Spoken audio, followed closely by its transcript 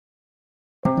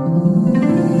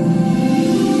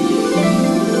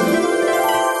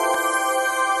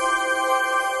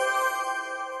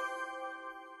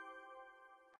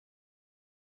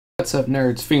What's up,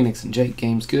 nerds? Phoenix and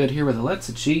JakeGamesGood here with a Let's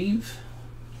Achieve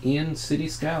in City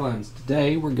Skylines.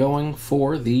 Today we're going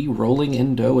for the Rolling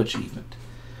in Dough achievement.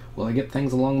 Will I get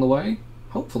things along the way?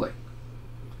 Hopefully.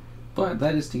 But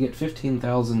that is to get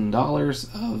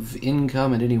 $15,000 of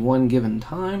income at any one given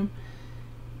time.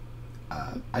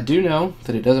 I do know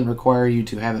that it doesn't require you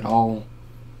to have it all,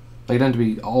 like it doesn't have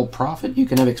to be all profit. You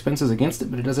can have expenses against it,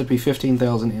 but it doesn't have to be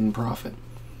 $15,000 in profit.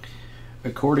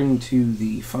 According to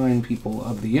the fine people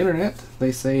of the internet,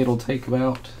 they say it'll take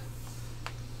about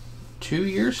 2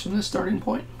 years from this starting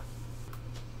point.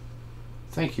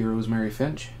 Thank you, Rosemary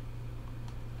Finch.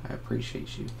 I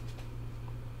appreciate you.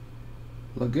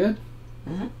 Look good?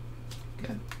 Mm-hmm.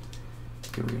 Good.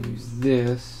 Okay, we're going to use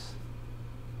this.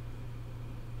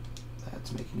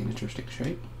 That's making an interesting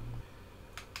shape.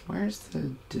 Where's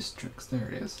the districts? There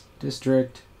it is.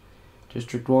 District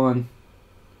 1.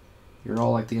 You're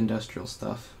all like the industrial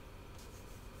stuff.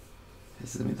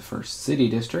 This is going to be the first city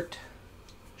district.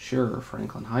 Sure,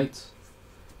 Franklin Heights.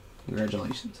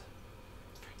 Congratulations.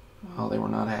 Oh, they were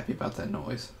not happy about that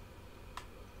noise.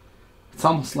 It's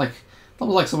almost like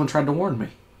someone tried to warn me.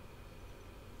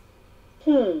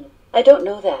 I don't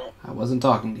know that. I wasn't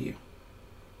talking to you.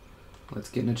 Let's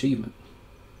get an achievement.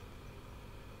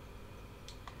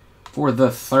 For the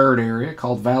third area,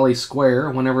 called Valley Square,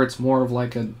 whenever it's more of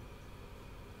like a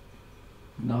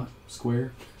not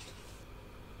square.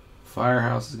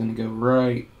 Firehouse is going to go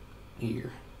right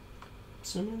here.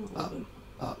 Zoom in a little bit.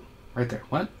 Up. Right there.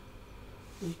 What?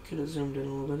 You could have zoomed in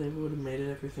a little bit. It would have made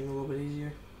everything a little bit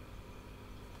easier.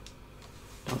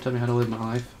 Don't tell me how to live my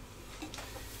life.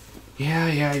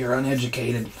 Yeah, you're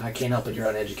uneducated. I can't help it, you're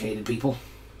uneducated, people.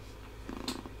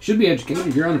 Should be educated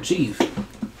if you're on Achieve.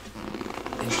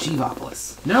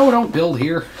 Achieveopolis. No, don't build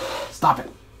here. Stop it.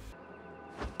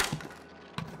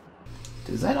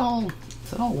 Is that all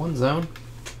one zone?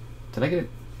 Did I get it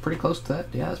pretty close to that?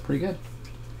 Yeah, that's pretty good.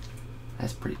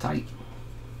 That's pretty tight.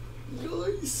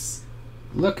 Nice.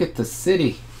 Look at the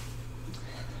city.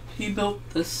 He built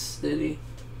this city.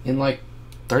 In like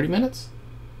 30 minutes?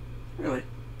 Really?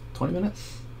 20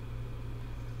 minutes?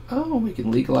 Oh, we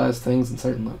can legalize things in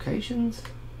certain locations.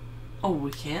 Oh,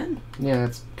 we can? Yeah,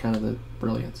 that's kind of the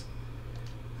brilliance.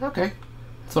 Okay.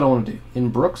 That's what I want to do.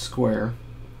 In Brook Square,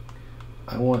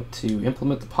 I want to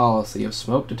implement the policy of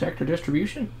smoke detector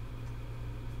distribution.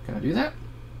 Can I do that?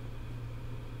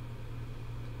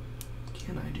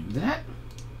 Can I do that?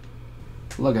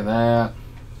 Look at that.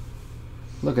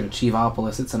 Look at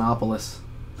Achieveopolis. It's an opolis.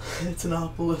 It's an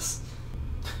opolis.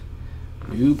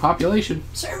 New population.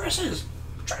 Services!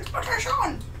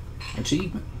 Transportation!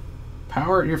 Achievement.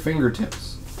 Power at your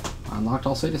fingertips. Unlocked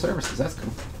all city services. That's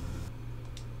cool.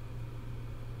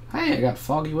 Hey, I got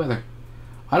foggy weather.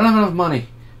 I don't have enough money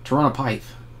to run a pipe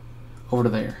over to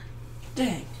there.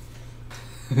 Dang.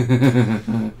 You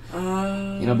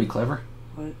know, it'd be clever.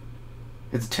 What?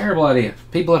 It's a terrible idea.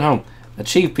 People at home,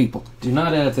 Achieve people, do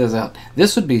not edit this out.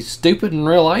 This would be stupid in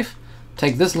real life.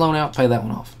 Take this loan out, pay that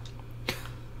one off.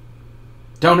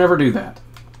 Don't ever do that.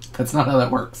 That's not how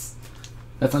that works.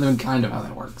 That's not even kind of how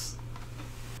that works.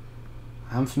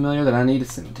 I'm familiar that I need a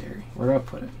cemetery. Where do I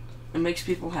put it? It makes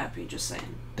people happy, just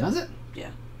saying. Does it?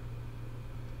 Yeah.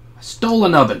 I stole a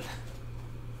nubbin.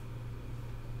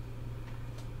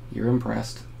 You're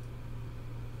impressed.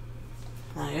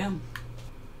 I am.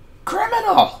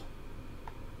 Criminal!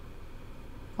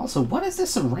 Also, what is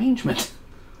this arrangement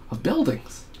of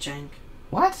buildings? Jank.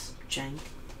 What? Jank.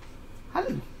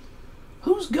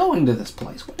 Who's going to this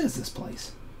place? What is this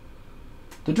place?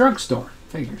 The drugstore.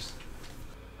 Figures.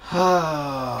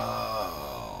 Oh,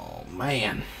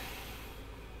 man.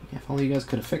 Yeah, if only you guys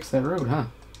could have fixed that road, huh?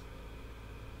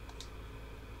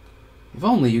 If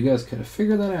only you guys could have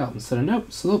figured that out instead of,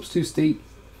 nope, slope's too steep.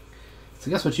 So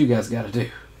guess what you guys got to do?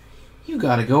 You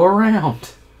got to go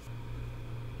around.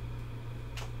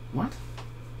 What?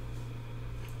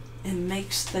 It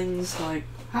makes things like...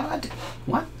 How do I do?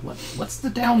 What? What's the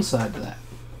downside to that?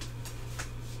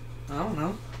 I don't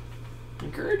know.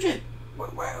 Encourage it.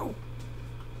 Wow.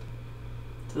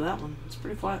 To that one. It's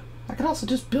pretty flat. I could also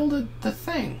just build the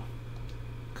thing.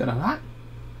 Could I not?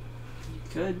 You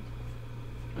could.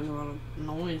 There's a lot of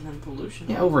noise and pollution.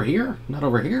 Yeah, over here. Not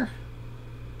over here.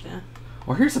 Yeah.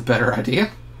 Or here's a better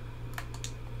idea.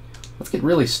 Let's get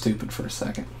really stupid for a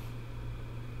second.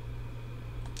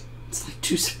 It's like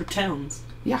two separate towns.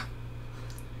 Yeah.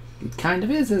 It kind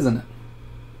of is, isn't it?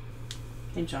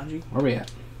 Hey, Janji. Where are we at?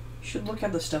 You should look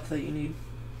at the stuff that you need.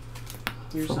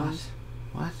 Your For zones.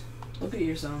 What? Look at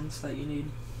your zones that you need.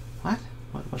 What?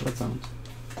 What zones?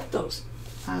 Those.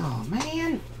 Oh,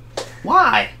 man.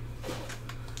 Why?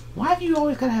 Why have you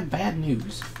always got to have bad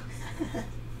news?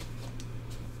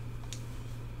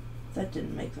 That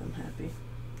didn't make them happy.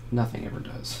 Nothing ever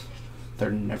does.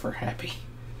 They're never happy.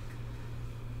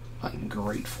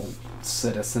 Ungrateful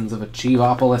citizens of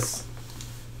Achievopolis.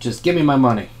 Just give me my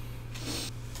money.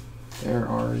 There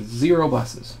are 0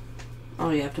 buses. Oh,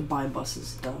 you have to buy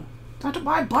buses, duh. Do I have to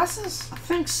buy buses? I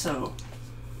think so.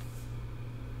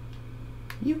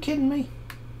 You kidding me?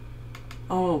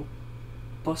 Oh,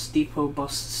 bus depot,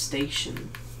 bus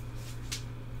station,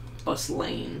 bus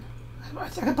lane. I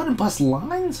can put in bus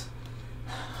lines?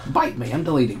 Bite me, I'm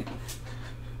deleting it.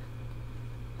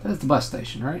 That's the bus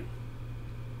station, right?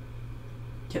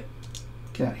 Yep.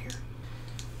 Get out of here.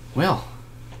 Well,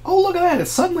 oh look at that,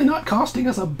 it's suddenly not costing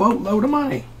us a boatload of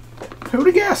money. Who'd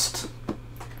have guessed?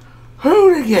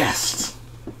 Who'd have guessed?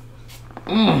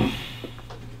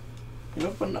 You're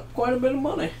opening up quite a bit of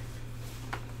money.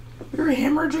 You're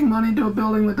hemorrhaging money into a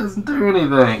building that doesn't do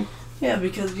anything. Yeah,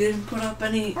 because you didn't put up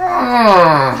any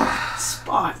spots.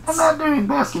 I'm not doing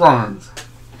bus lines.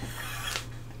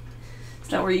 Is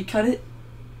that where you cut it?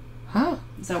 Huh?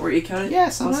 Is that where you cut it?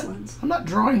 Yes, Bus lines? I'm not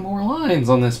drawing more lines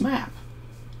on this map.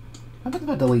 How about if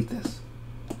I delete this?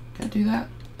 Can I do that?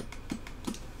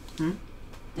 Yeah,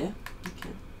 you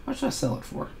can. What should I sell it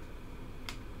for?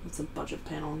 It's a budget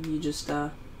panel. You just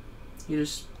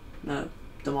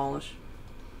demolish.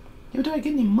 Yeah, do I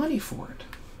get any money for it?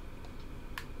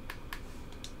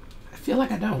 I feel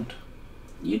like I don't.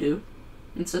 You do.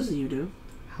 It says you do.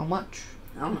 How much?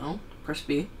 I don't know. Press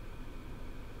B.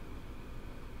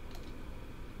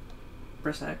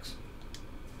 Press X.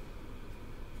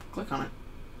 Click on it.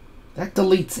 That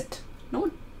deletes it.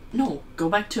 No, go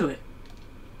back to it.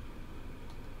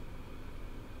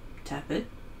 Tap it.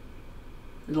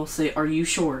 It'll say, "Are you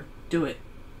sure?" Do it.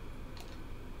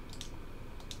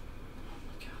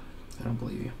 I don't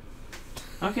believe you.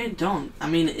 Okay, don't. I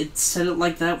mean, it said it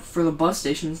like that for the bus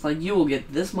stations, like, you will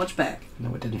get this much back.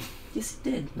 No, it didn't. Yes, it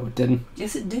did. No, it didn't.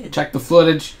 Yes, it did. Check the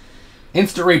footage.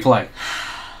 Instant replay.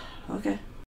 Okay.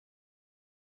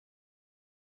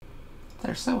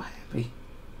 They're so happy.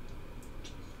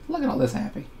 Look at all this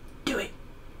happy. Do it.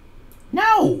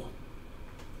 No!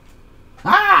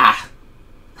 Ah!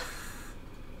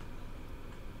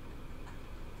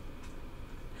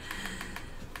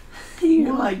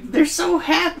 You're like, they're so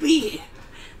happy.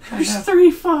 There's 3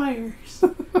 fires.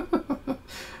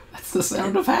 That's the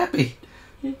sound of happy.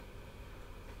 Yeah.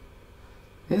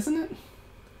 Isn't it?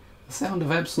 The sound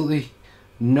of absolutely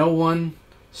no one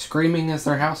screaming as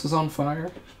their house is on fire.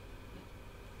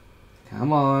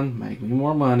 Come on, make me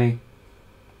more money.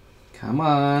 Come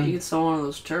on. You can sell one of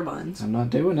those turbines. I'm not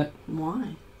doing it.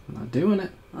 Why? I'm not doing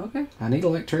it. Okay. I need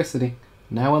electricity.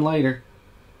 Now and later.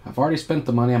 I've already spent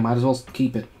the money. I might as well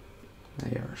keep it.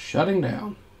 They are shutting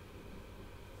down.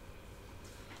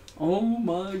 Oh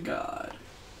my god.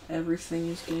 Everything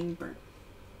is getting burnt.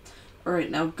 Alright,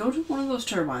 now go to one of those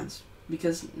turbines.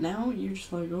 Because now you're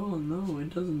just like, oh no,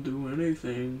 it doesn't do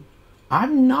anything.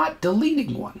 I'm not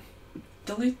deleting one.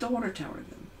 Delete the water tower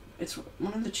then. It's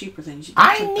one of the cheaper things. You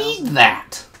I need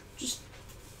that. Just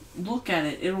look at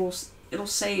it. It'll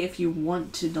say if you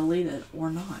want to delete it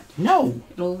or not. No.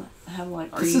 It'll have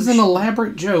like. This is an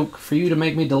elaborate joke for you to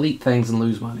make me delete things and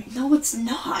lose money. No, it's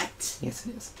not. Yes,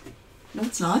 it is. No,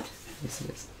 it's not. Yes, it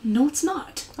is. No, it's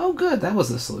not. Oh, good. That was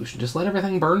the solution. Just let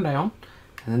everything burn down,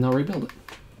 and then they'll rebuild it.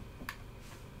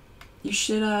 You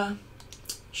should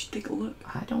take a look.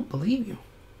 I don't believe you.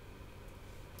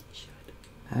 You should.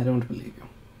 I don't believe you.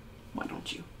 Why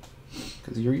don't you?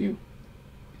 Because you're you.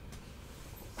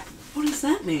 What does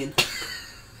that mean?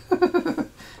 It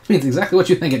means exactly what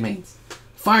you think it means.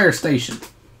 Fire station.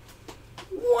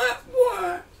 What?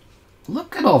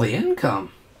 Look at all the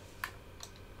income.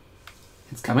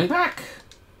 It's coming back.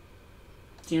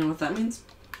 Do you know what that means?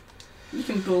 You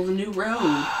can build a new road.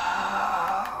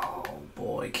 Oh,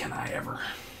 boy, can I ever.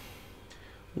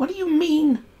 What do you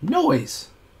mean, noise?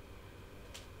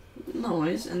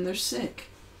 Noise, and they're sick.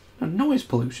 No, noise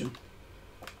pollution.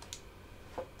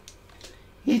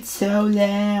 It's so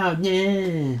loud,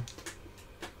 yeah.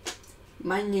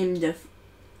 My name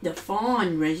the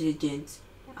Fawn residence.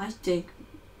 I think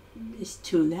it's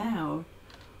too loud.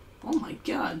 Oh my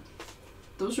god.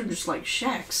 Those are just like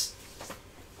shacks.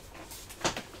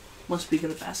 Must be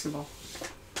good at basketball.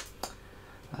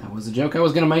 That was a joke I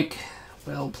was going to make.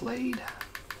 Well played.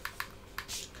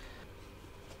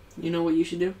 You know what you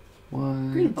should do?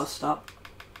 What? Create a bus stop.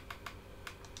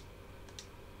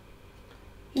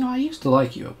 You know, I used to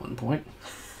like you at one point.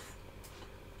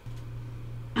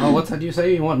 Oh, what's that you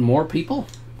say? You want more people?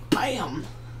 Bam!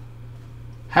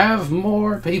 Have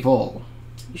more people.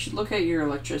 You should look at your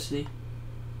electricity.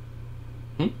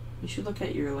 Hmm? You should look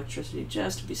at your electricity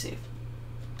just to be safe.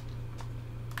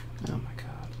 Oh my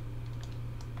god.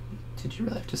 Did you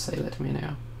really have to say that to me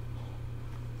now?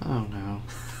 Oh no.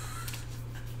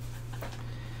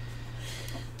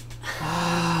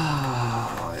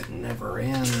 Oh, it never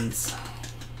ends.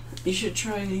 You should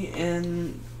try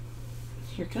and...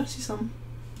 Here, can I see some?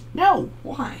 No!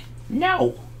 Why?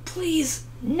 No! Please!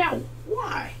 No!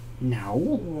 Why? No!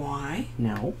 Why?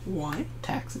 No! Why?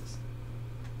 Taxes.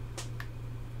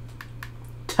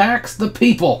 Tax the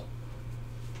people!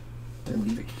 They're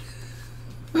leaving.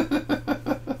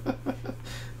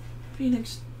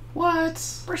 Phoenix.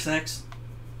 What? Press X.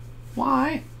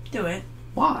 Why? Do it.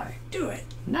 Why? Do it.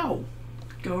 No.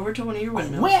 Go over to one of your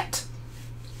windmills. Quit!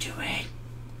 Do it.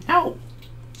 No.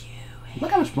 Do it.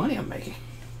 Look how much money I'm making.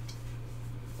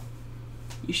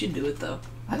 You should do it though.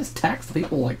 I just taxed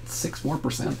people like 6 more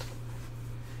 %.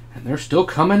 And they're still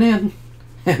coming in.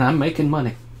 And I'm making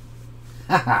money.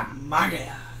 Haha.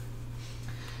 Magia.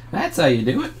 That's how you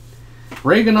do it.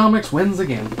 Reaganomics wins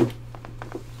again.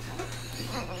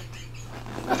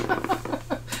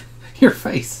 Your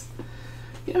face.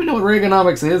 You don't know what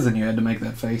Reaganomics is and you had to make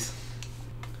that face.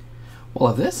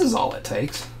 Well, if this is all it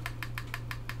takes...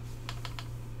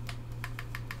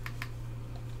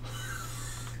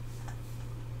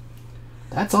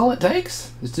 That's all it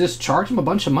takes, is to just charge them a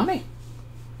bunch of money.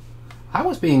 I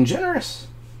was being generous.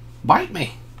 Bite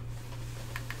me.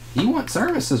 You want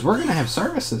services, we're going to have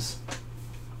services.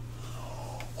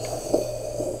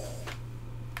 Oh,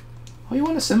 you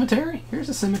want a cemetery? Here's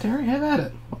a cemetery, have at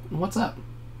it. What's up?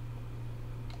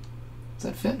 Does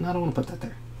that fit? No, I don't want to put that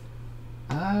there.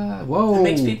 Whoa. It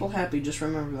makes people happy, just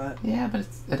remember that. Yeah, but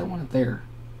I don't want it there.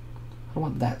 I don't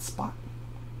want that spot.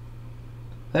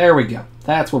 There we go.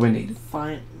 That's what we needed.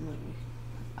 Fine.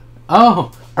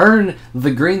 Oh, earn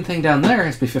the green thing down there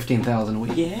has to be 15,000 a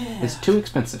week. Yeah. It's too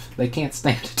expensive. They can't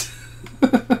stand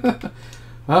it.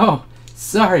 Oh,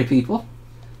 sorry, people.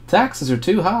 Taxes are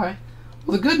too high.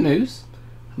 Well, the good news,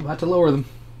 I'm about to lower them.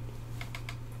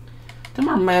 Them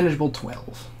are manageable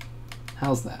 12.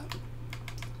 How's that?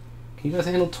 Can you guys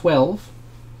handle 12?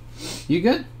 You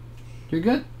good? You're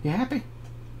good? You happy?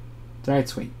 Alright,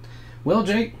 sweet. Well,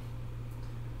 Jake,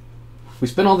 we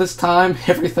spent all this time,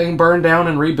 everything burned down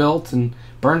and rebuilt, and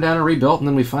burned down and rebuilt, and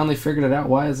then we finally figured it out.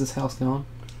 Why is this house gone?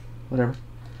 Whatever.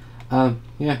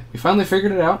 Yeah, we finally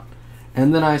figured it out,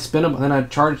 and then I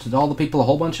charged all the people a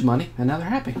whole bunch of money, and now they're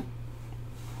happy.